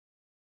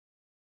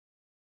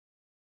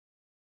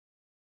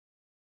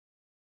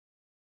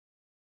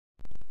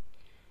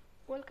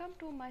Welcome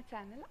to my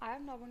channel. I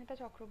am Navanita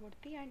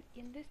Chakraborty, and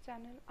in this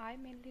channel I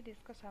mainly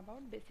discuss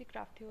about basic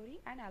graph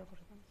theory and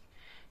algorithms.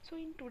 So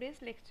in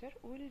today's lecture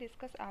we will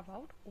discuss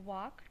about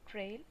walk,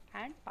 trail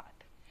and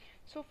path.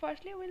 So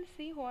firstly we will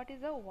see what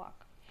is a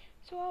walk.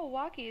 So a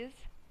walk is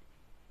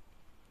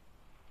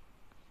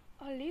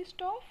a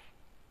list of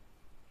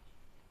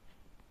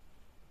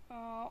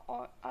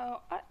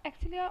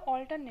actually a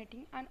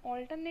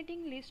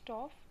alternating list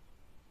of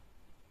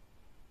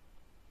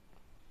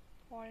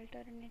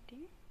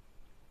alternating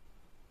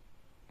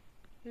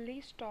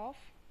list of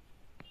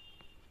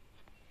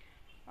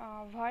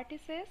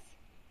vertices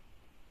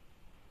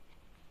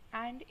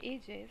and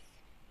edges,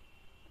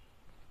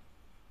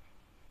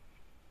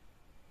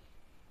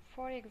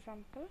 for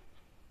example,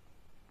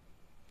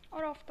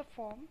 or of the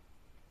form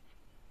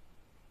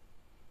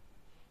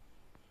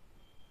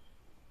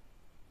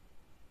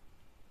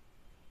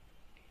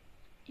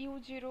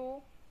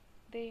u0,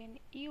 then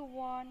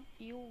u1,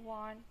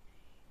 u1,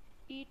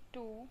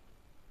 e2,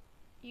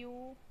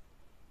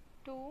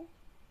 u2,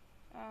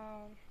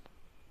 uh,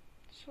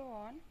 so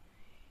on,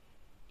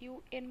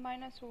 un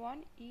minus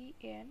 1,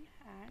 en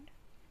and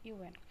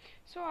un.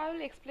 So I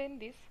will explain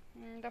this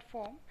the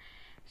form.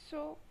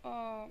 So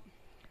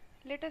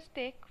let us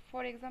take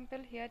for example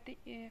here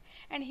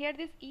and here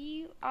this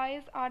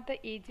ei's are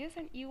the edges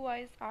and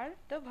ui's are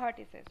the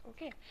vertices.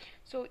 Okay,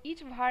 so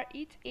each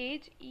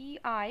edge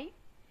ei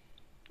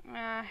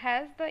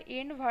has the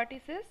end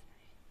vertices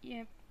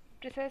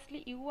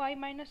precisely ui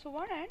minus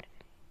 1 and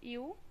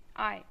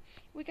ui.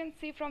 We can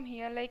see from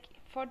here, like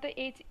for the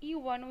edge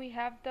u1 we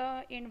have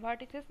the end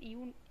vertices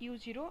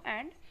u0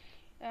 and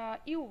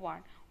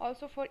u1.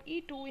 Also for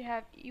e2 we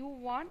have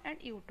u1 and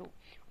u2.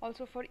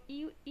 Also for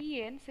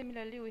en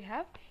similarly we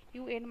have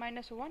un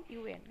minus 1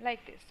 un,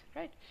 like this,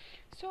 right?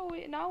 So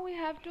now we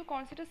have to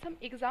consider some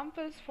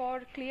examples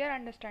for clear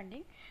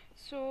understanding.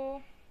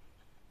 So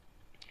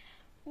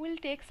we'll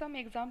take some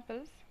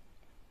examples,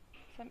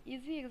 some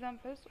easy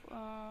examples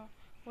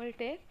we'll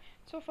take.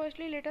 So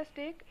firstly let us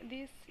take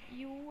this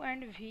u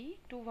and v,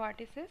 two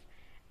vertices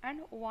and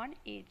one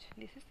edge,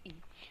 this is e.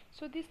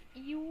 So this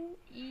u,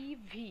 e,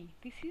 v,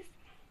 this is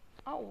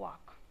a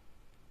walk,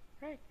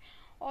 right?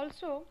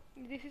 Also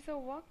this is a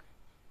walk.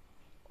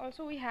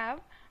 Also we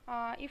have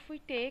if we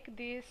take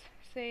this,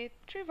 say,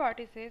 three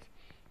vertices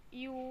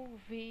u,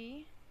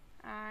 v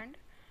and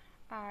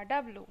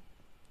w,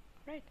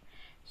 right?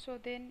 So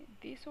then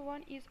this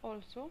one is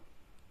also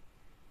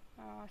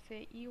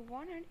say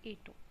u1 and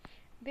e2,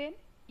 then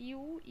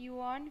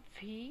u1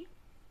 v,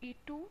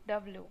 e2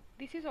 w,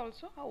 this is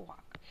also a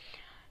walk.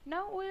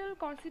 Now we will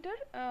consider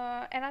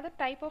another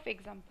type of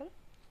example.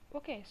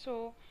 Okay,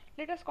 so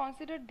let us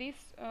consider this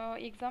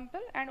example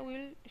and we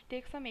will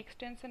take some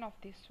extension of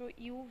this. So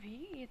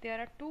uv, there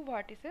are two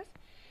vertices,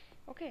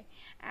 okay,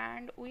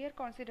 and we are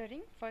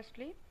considering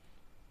firstly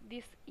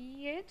this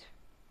e edge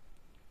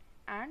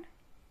and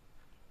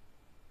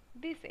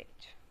this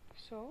edge.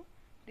 So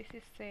this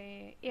is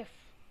say f,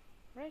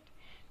 right?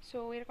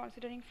 So we are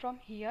considering from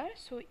here.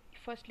 So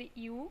firstly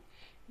u,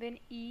 then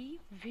e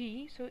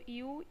v, so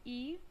u,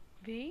 e,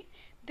 v,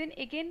 then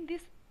again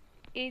this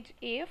edge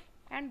f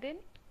and then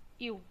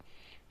u,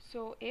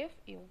 so f,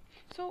 u.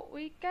 So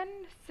we can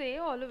say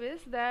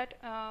always that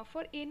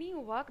for any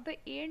walk the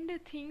end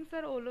things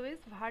are always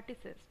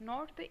vertices,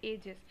 not the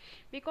edges,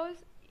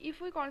 because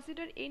if we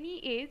consider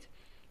any edge,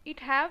 it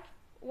have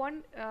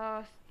one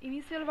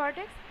initial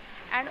vertex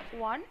and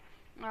one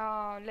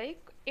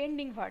like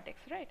ending vertex,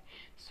 right?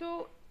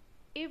 So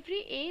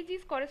every edge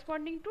is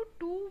corresponding to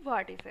two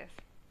vertices,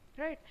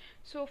 right?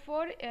 So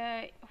for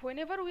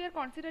whenever we are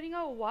considering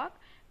a walk,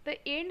 the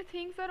end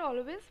things are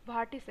always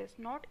vertices,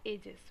 not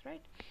edges,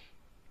 right?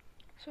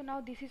 So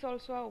now this is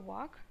also a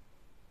walk.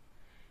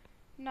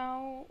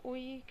 Now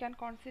we can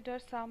consider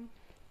some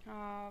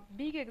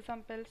big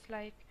examples,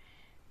 like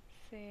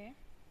say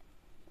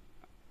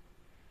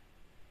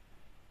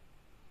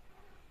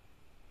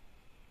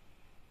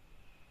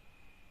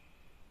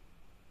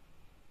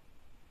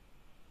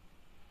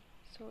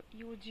so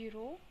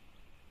u0,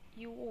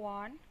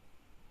 u1,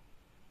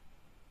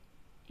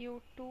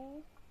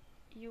 u2,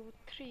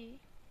 u3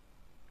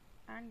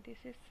 and this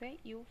is say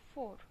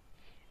u4,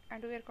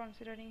 and we are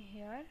considering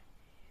here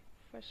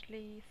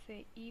firstly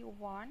say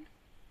e1,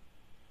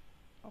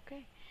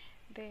 okay,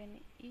 then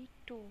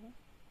e2,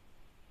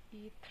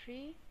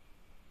 e3,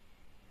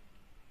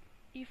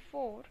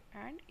 e4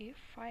 and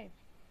e5.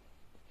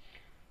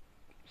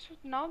 So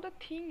now the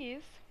thing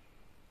is,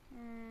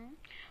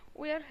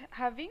 we are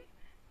having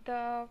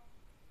the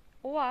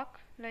walk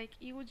like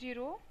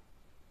u0,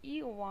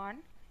 e1,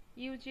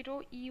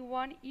 u0,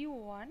 e1,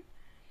 u1,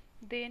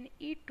 then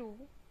e2,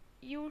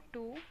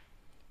 u2,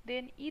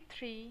 then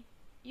e3,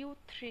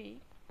 u3,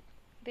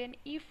 then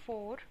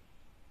e4,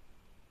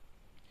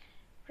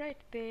 right?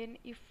 Then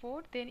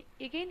e4, then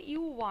again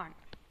u1,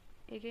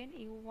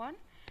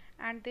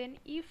 and then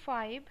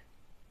e5,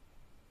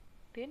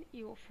 then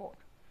u4,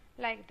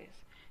 like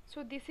this.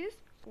 So this is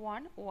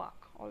one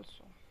walk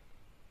also.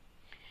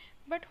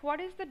 But what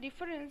is the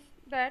difference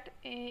that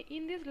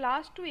in these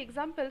last two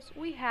examples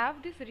we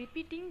have this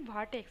repeating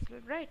vertex,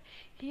 right?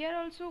 Here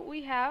also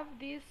we have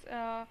this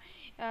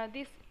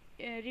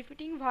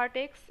repeating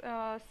vertex,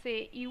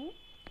 say u.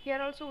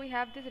 Here also we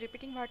have this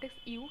repeating vertex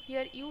u.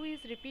 Here u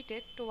is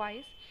repeated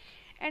twice,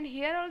 and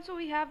here also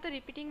we have the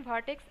repeating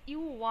vertex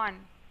u1.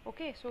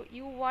 Okay, so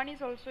u1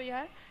 is also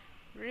here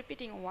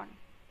repeating 1.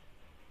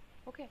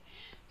 Okay,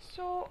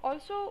 so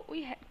also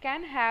we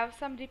can have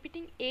some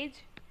repeating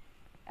edge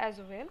as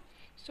well.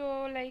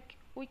 So like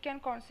we can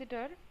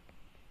consider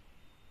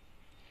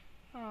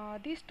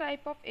this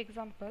type of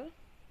example.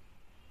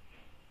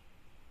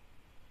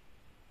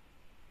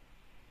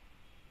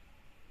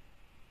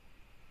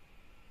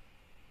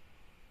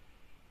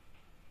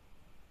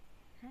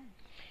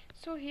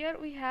 So here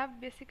we have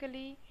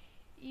basically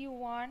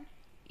E1,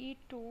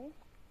 E2,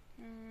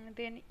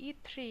 then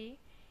E3,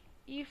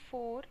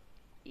 E4,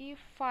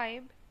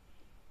 E5,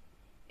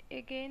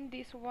 again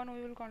this one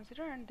we will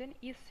consider, and then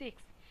E6.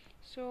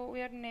 So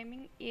we are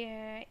naming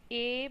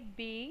A,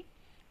 B,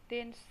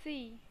 then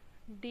C,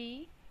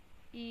 D,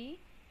 E,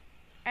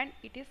 and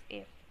it is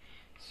F.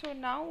 So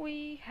now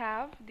we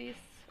have this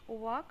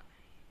work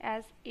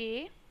as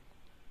A,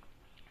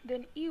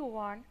 then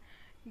E1,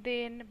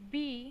 then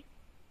B,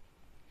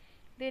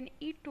 then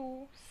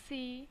E2,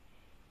 C,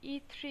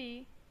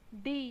 E3,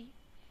 D,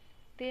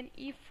 then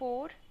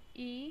E4,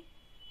 E,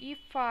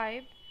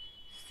 E5,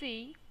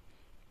 C,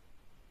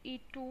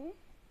 E2,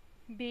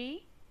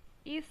 B,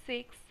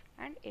 E6,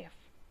 and F.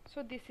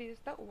 So this is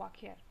the work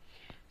here.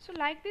 So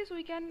like this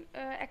we can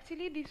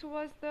actually this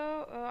was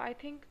the I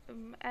think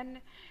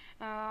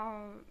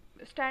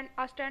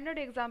a standard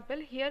example.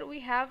 Here we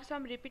have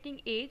some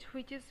repeating edge,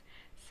 which is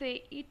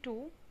say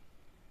E2.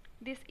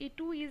 This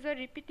E2 is a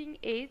repeating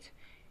edge.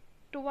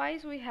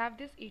 Twice we have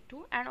this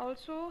E2, and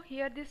also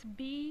here this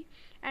B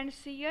and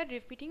C are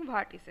repeating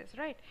vertices,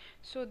 right?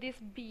 So this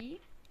B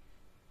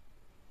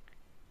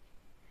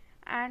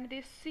and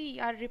this C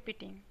are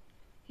repeating.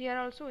 Here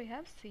also we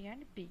have C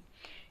and B.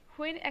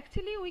 When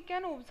actually we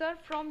can observe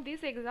from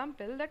this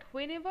example that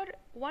whenever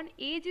one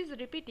edge is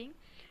repeating,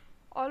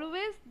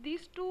 always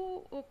these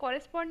two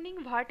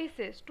corresponding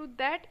vertices to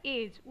that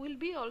edge will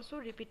be also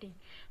repeating.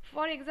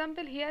 For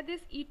example, here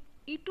this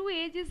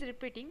E2 edge is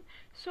repeating,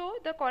 so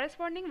the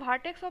corresponding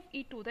vertex of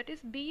E2, that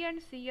is B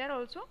and C, are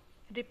also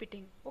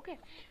repeating. Okay,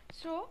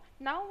 so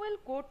now we'll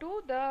go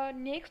to the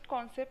next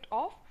concept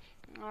of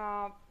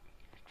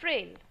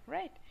trail,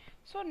 right?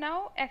 So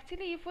now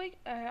actually if we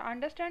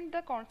understand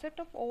the concept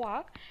of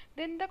OARC,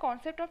 then the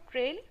concept of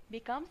trail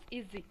becomes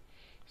easy.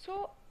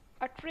 So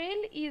a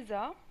trail is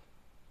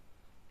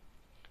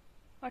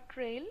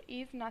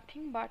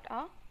nothing but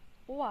a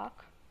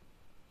OARC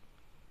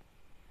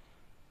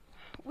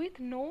with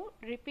no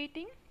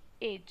repeating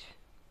edge,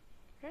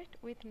 right?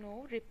 With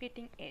no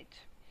repeating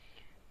edge,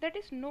 that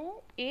is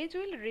no edge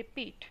will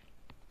repeat.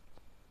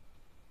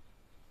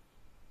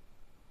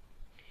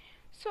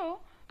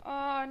 So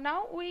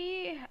now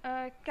we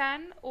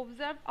can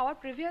observe our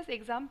previous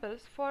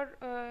examples. For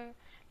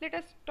let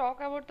us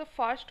talk about the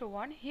first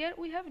one. Here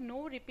we have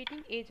no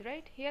repeating edge,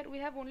 right? Here we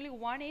have only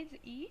one edge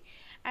E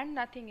and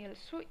nothing else.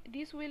 So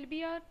this will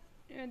be a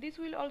this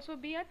will also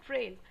be a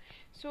trail.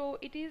 So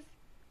it is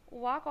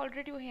work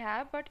already we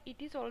have, but it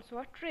is also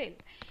a trail.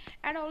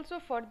 And also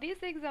for this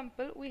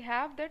example we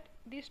have that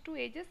these two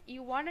edges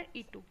E1 and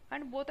E2,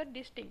 and both are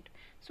distinct,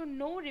 so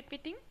no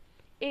repeating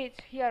edge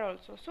here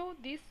also. So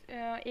this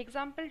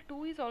example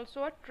 2 is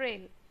also a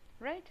trail,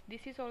 right?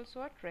 This is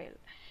also a trail.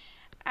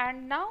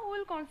 And now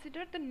we'll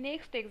consider the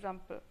next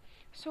example.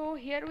 So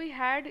here we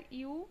had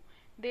U,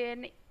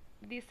 then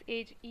this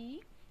edge E,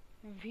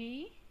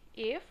 V,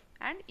 F,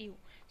 and U.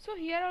 So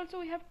here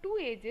also we have two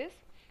edges,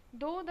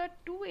 though the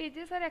two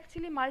edges are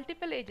actually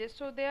multiple edges.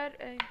 So they are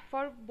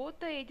for both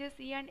the edges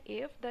E and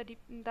F, the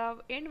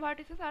end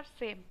vertices are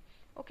same.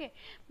 Okay,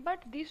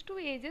 but these two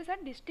edges are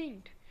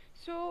distinct.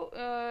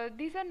 So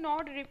these are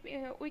not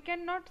we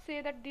cannot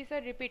say that these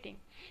are repeating.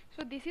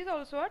 So this is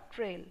also a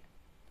trail.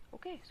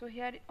 Okay, so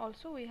here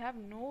also we have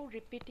no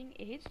repeating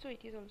edge, so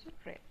it is also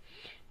trail.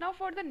 Now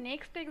for the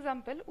next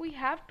example, we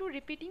have two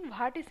repeating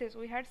vertices.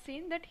 We had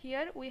seen that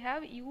here we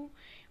have U,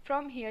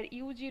 from here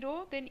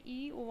U0, then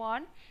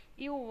E1,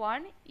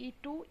 U1,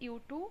 E2,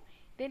 U2,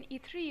 then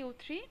E3,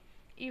 U3,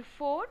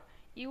 E4,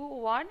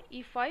 U1,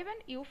 E5,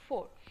 and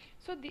U4.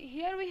 So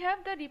here we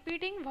have the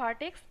repeating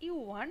vertex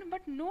U1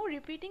 but no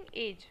repeating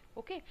edge.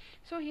 Okay,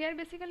 so here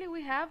basically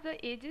we have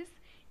the edges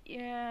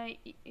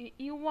E1,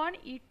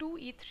 E2,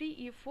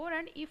 E3, E4,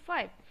 and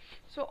E5.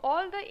 So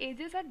all the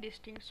edges are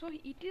distinct, so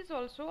it is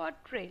also a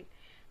trail.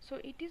 So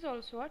it is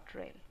also a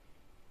trail.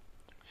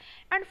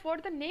 And for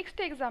the next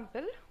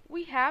example,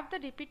 we have the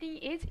repeating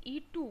edge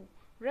E2,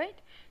 right?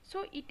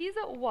 So it is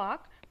a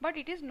walk but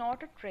it is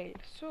not a trail.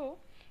 So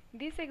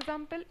this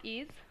example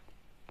is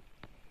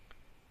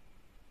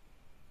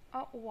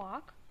a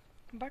walk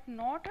but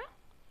not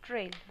a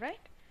trail, right?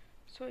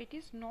 So it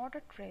is not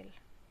a trail,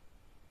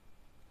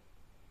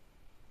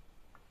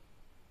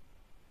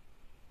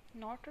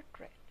 not a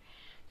trail.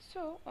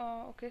 So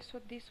okay, so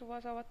this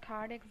was our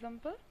third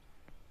example,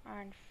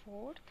 and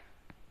fourth,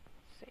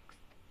 sixth,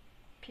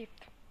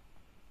 fifth.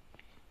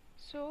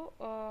 So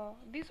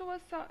this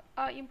was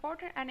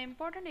an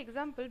important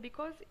example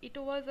because it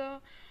was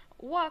a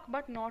walk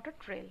but not a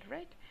trail,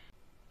 right?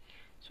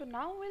 So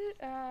now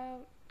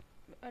we'll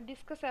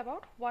discuss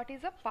about what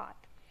is a path.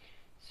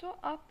 So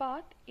a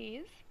path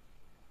is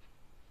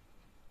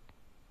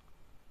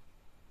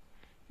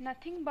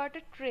nothing but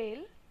a trail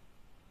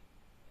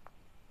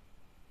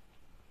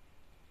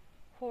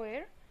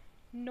where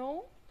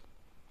no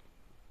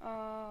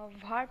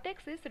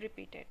vertex is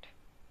repeated.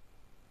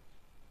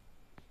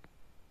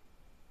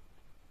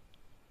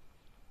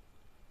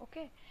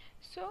 Okay,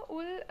 so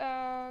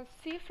we'll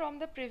see from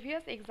the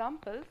previous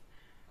examples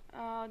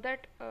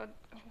that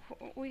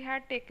we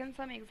had taken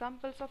some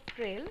examples of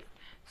trails.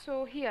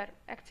 So here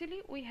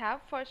actually we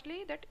have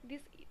firstly that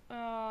this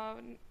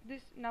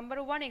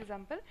number one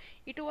example,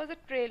 it was a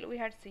trail we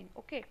had seen.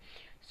 Okay,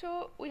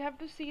 so we have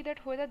to see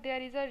that whether there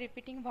is a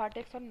repeating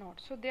vertex or not.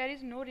 So there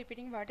is no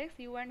repeating vertex.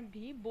 U and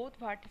V, both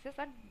vertices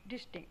are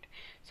distinct,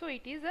 so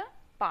it is a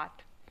path.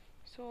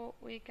 So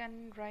we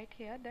can write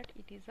here that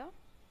it is a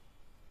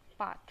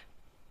path.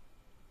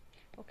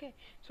 Okay,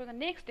 so the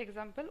next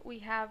example we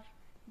have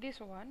this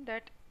one,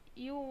 that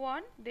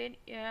u1 then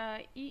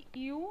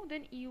u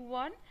then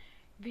e1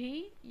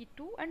 v,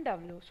 e2 and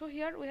w. So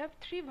here we have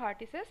three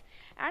vertices,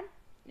 and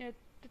the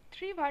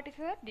three vertices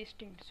are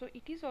distinct, so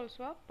it is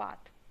also a path,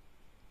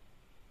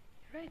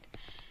 right?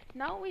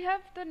 Now we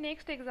have the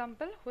next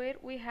example where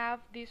we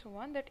have this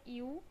one, that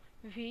u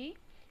v.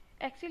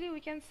 Actually we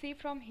can see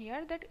from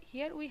here that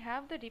here we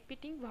have the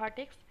repeating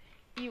vertex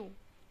u,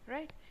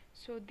 right?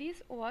 So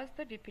this was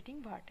the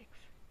repeating vertex,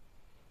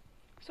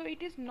 so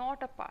it is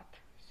not a path.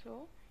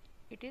 So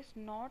it is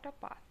not a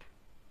path,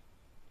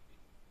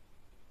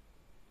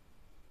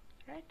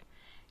 right?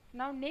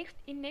 Now next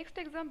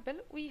example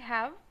we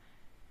have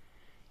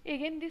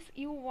again this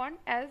u1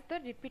 as the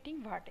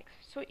repeating vertex,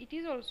 so it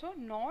is also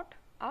not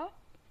a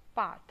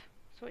path.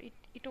 So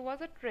it was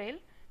a trail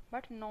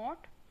but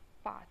not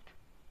path.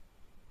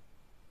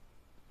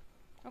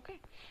 Okay,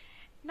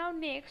 now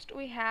next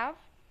we have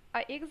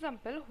an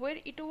example where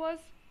it was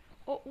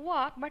a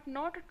walk but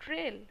not a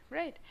trail,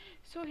 right?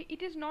 So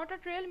it is not a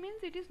trail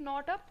means it is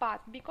not a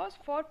path, because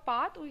for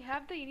path we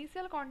have the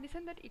initial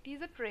condition that it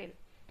is a trail.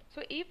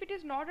 So if it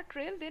is not a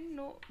trail, then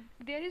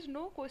there is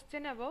no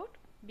question about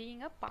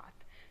being a path,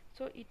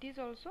 so it is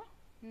also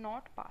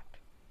not path,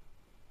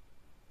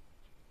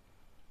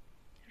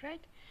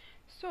 right?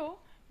 So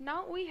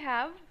now we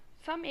have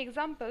some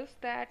examples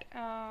that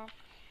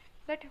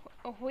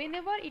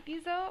whenever it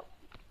is a,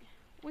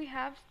 we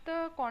have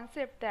the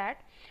concept that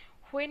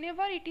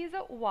whenever it is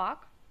a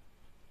walk,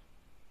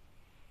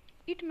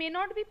 it may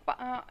not be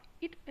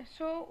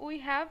so we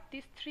have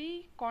these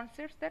three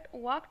concepts, that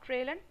walk,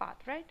 trail and path,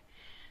 right?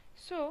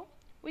 So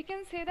we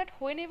can say that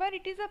whenever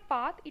it is a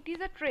path, it is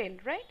a trail,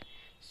 right?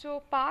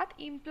 So path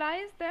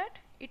implies that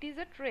it is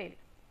a trail.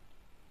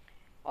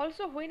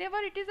 Also whenever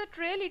it is a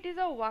trail, it is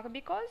a walk,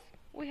 because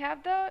we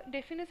have the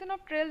definition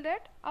of trail,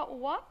 that a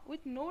walk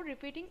with no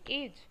repeating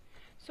edge.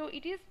 So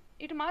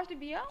it must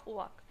be a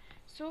walk.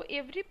 So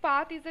every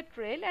path is a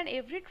trail and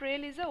every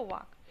trail is a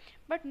walk,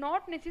 but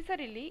not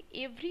necessarily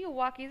every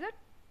walk is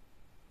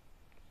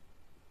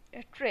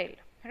a trail,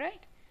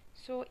 right?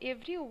 So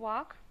every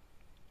walk,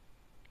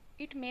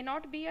 it may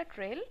not be a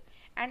trail,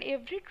 and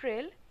every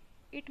trail,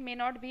 it may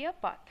not be a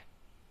path,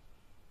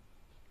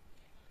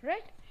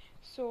 right?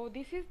 So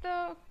this is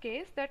the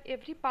case, that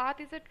every path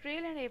is a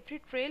trail and every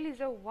trail is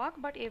a walk,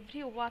 but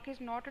every walk is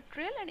not a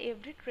trail and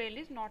every trail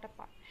is not a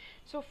path.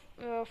 So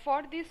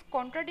for this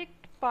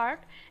contradict part,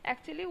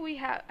 actually we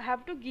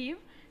have to give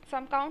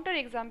some counter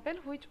example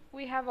which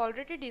we have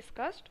already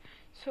discussed.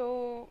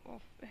 So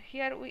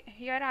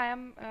here I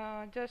am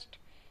just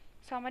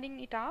summarizing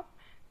it up,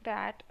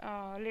 that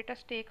let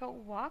us take a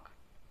walk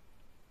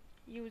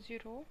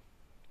u0,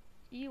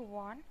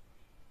 e1,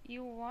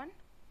 u1,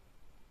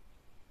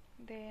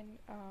 then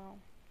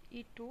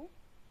e2,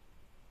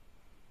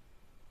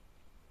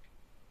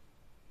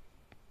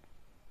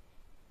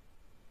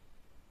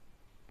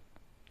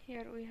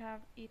 here we have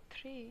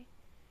e3,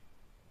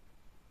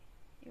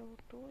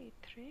 u2,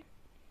 e3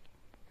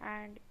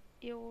 and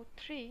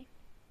u3,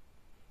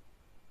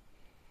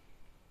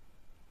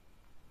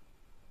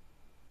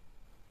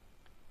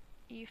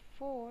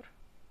 e4,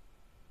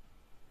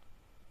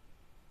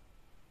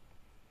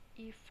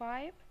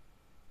 e5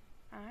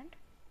 and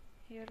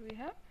here we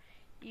have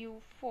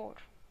u4.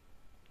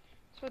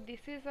 So this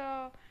is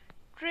a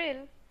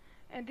trail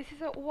and this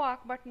is a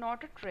walk but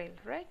not a trail,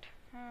 right?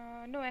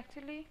 No,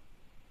 actually.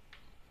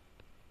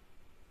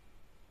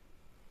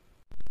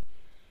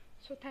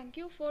 So thank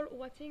you for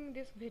watching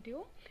this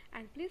video,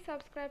 and please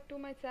subscribe to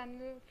my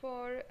channel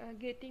for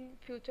getting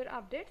future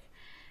updates.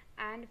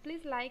 and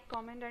please like,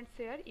 comment and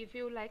share if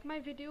you like my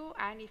video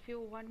and if you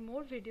want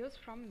more videos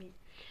from me.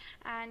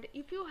 And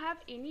if you have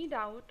any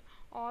doubt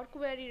or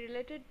query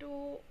related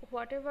to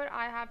whatever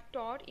I have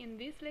taught in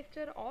this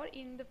lecture or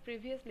in the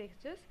previous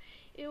lectures,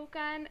 you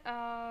can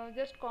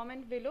just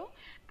comment below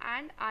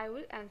and I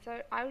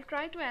will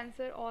try to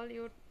answer all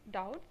your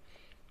doubts.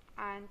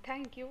 And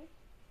thank you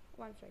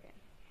once again.